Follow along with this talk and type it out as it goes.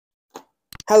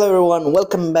Hello everyone,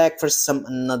 welcome back for some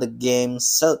another game.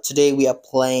 So today we are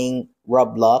playing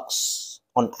Roblox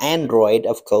on Android,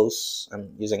 of course.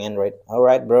 I'm using Android.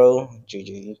 Alright bro,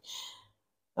 GG.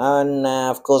 And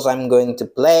of course I'm going to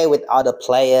play with other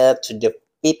player to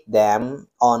defeat them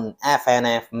on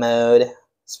FNF mode.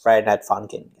 It's Friday Night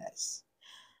Funkin, guys.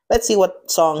 Let's see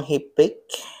what song he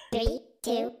picked. 3,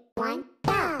 2, 1,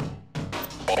 go!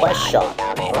 OneShot.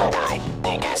 Right.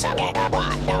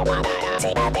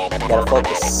 Gotta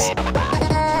focus.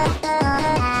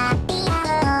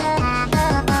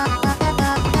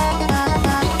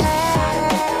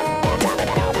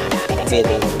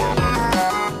 Feeling.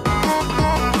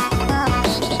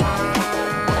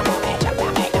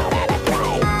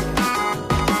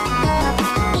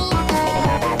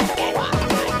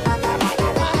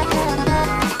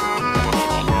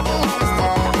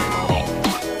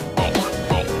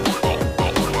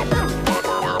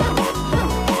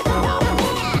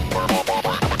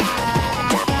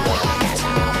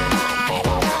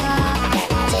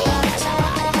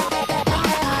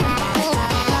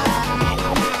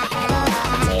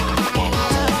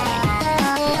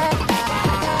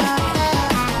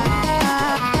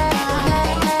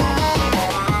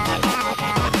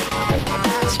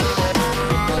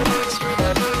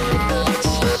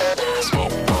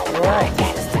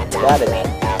 Got it.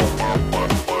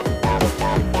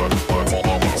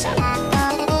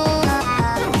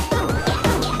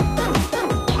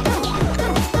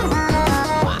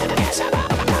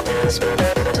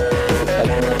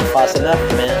 Fast enough,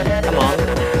 man. Come on.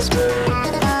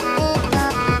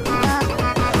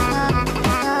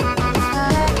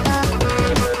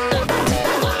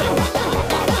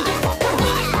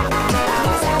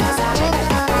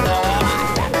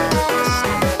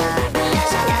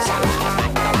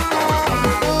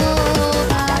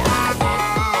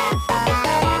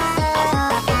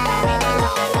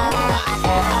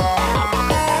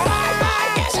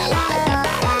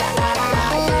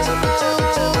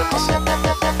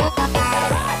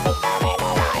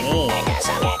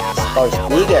 Score's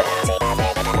bigger.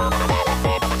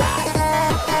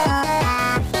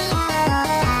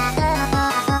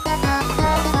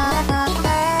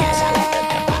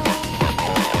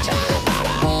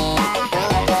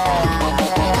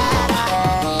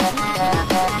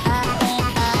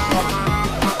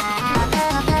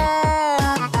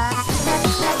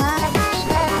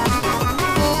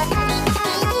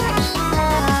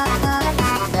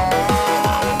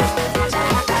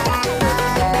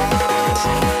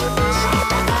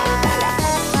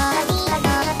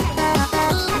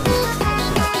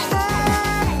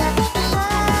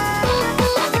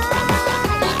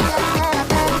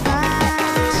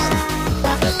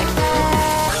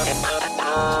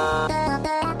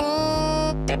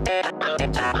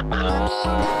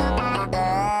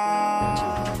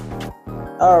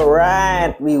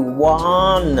 Alright, we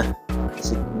won.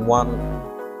 Is it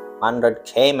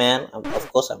 100k, man?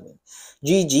 Of course I mean.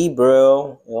 GG,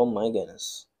 bro. Oh my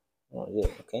goodness. Oh, yeah,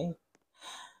 okay.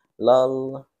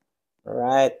 Lol.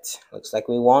 Alright, looks like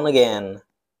we won again.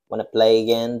 Wanna play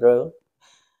again, bro?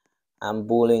 I'm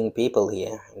bullying people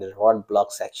here in the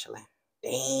Roblox actually.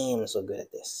 Damn, so good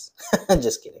at this.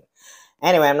 Just kidding.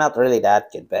 Anyway, I'm not really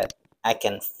that good, but I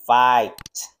can fight.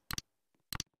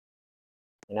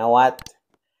 You know what?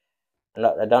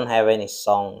 I don't have any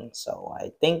song, so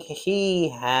I think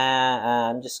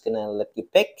I'm just gonna let you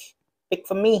pick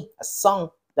for me a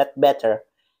song that better.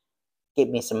 Give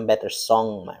me some better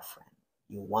song, my friend.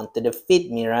 You want to defeat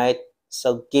me, right?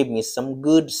 So give me some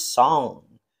good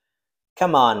song.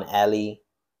 Come on, Ellie.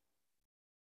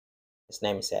 His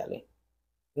name is Ellie.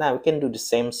 Now we can do the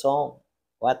same song.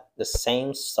 What? The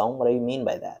same song? What do you mean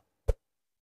by that?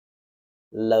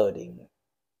 Loading.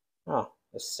 Oh,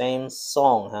 the same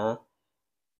song, huh?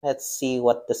 Let's see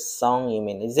what the song you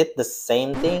mean. Is it the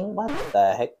same thing? What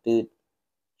the heck, dude?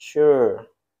 Sure.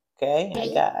 Okay,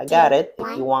 I got it.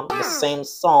 If you want the same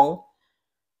song,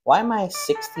 why am I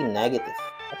 60 negative?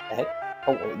 What the heck?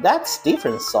 Oh, that's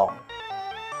different song.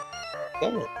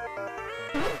 Okay.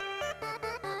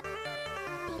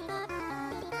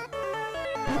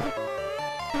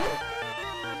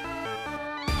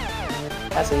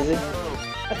 That's easy.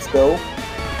 Let's go.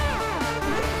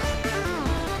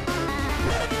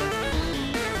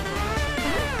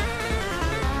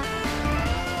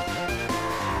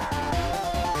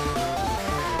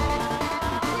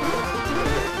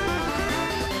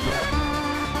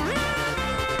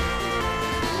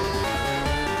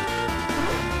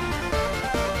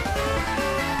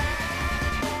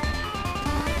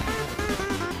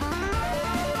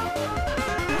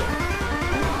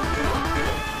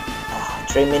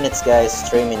 Three minutes, guys.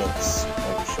 3 minutes.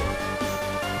 Oh, sure.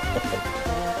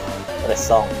 What a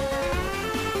song.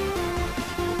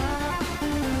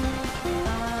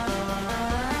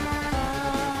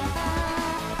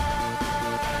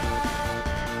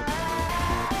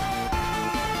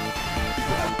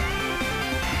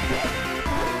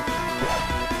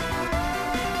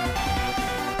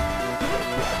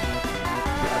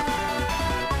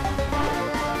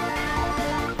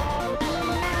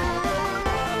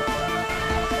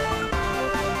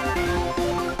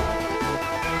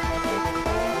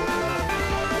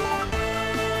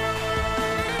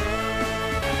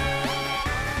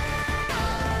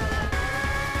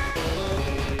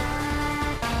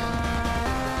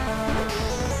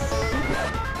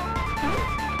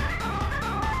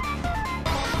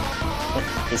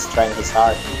 He's trying his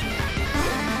hard.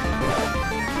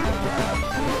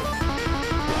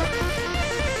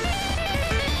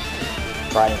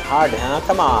 Trying hard, huh?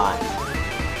 Come on.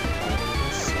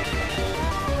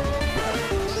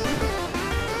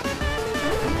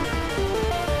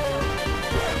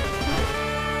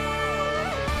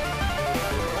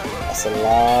 That's a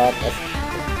lot of...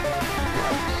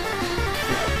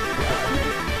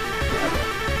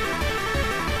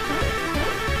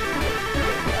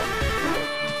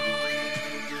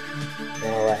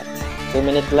 Alright, 2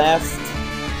 minutes left.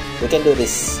 We can do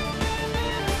this.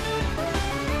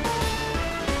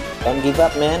 Don't give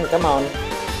up, man. Come on.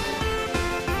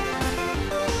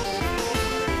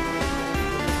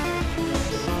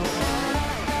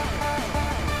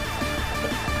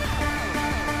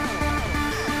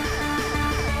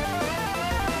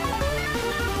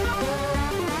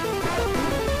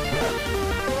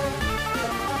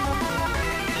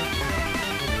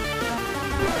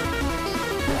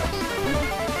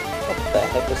 What the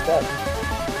heck was that?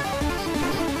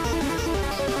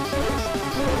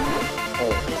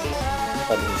 Oh,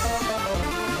 what is...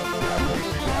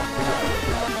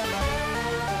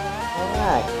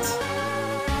 Alright.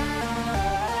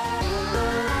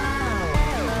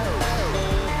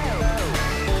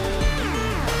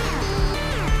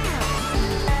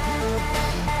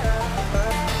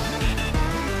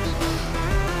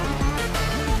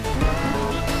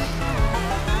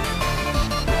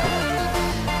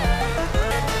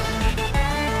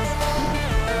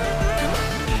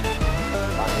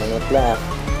 Left.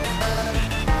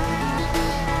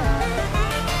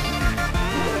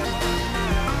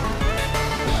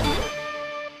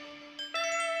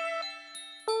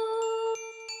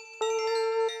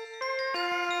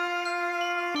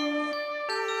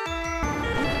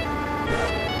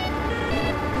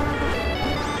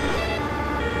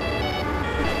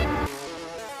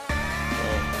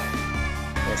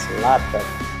 There's a lot, but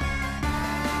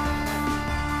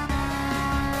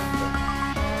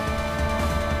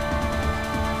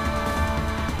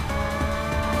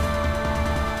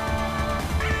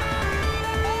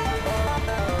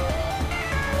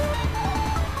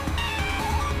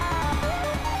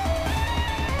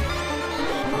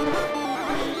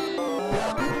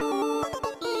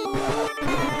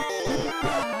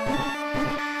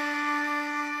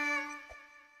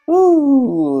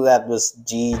woo, that was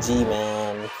GG,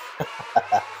 man.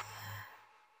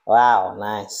 Wow,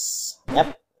 nice.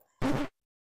 Yep.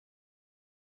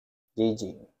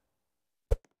 GG.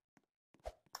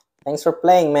 Thanks for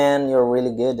playing, man. You're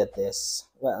really good at this.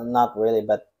 Well, not really,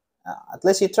 but at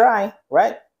least you try,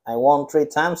 right? I won 3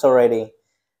 times already.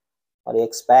 What do you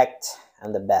expect?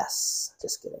 I'm the best.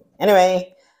 Just kidding.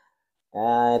 Anyway,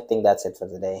 I think that's it for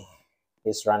today.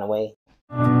 Please run away.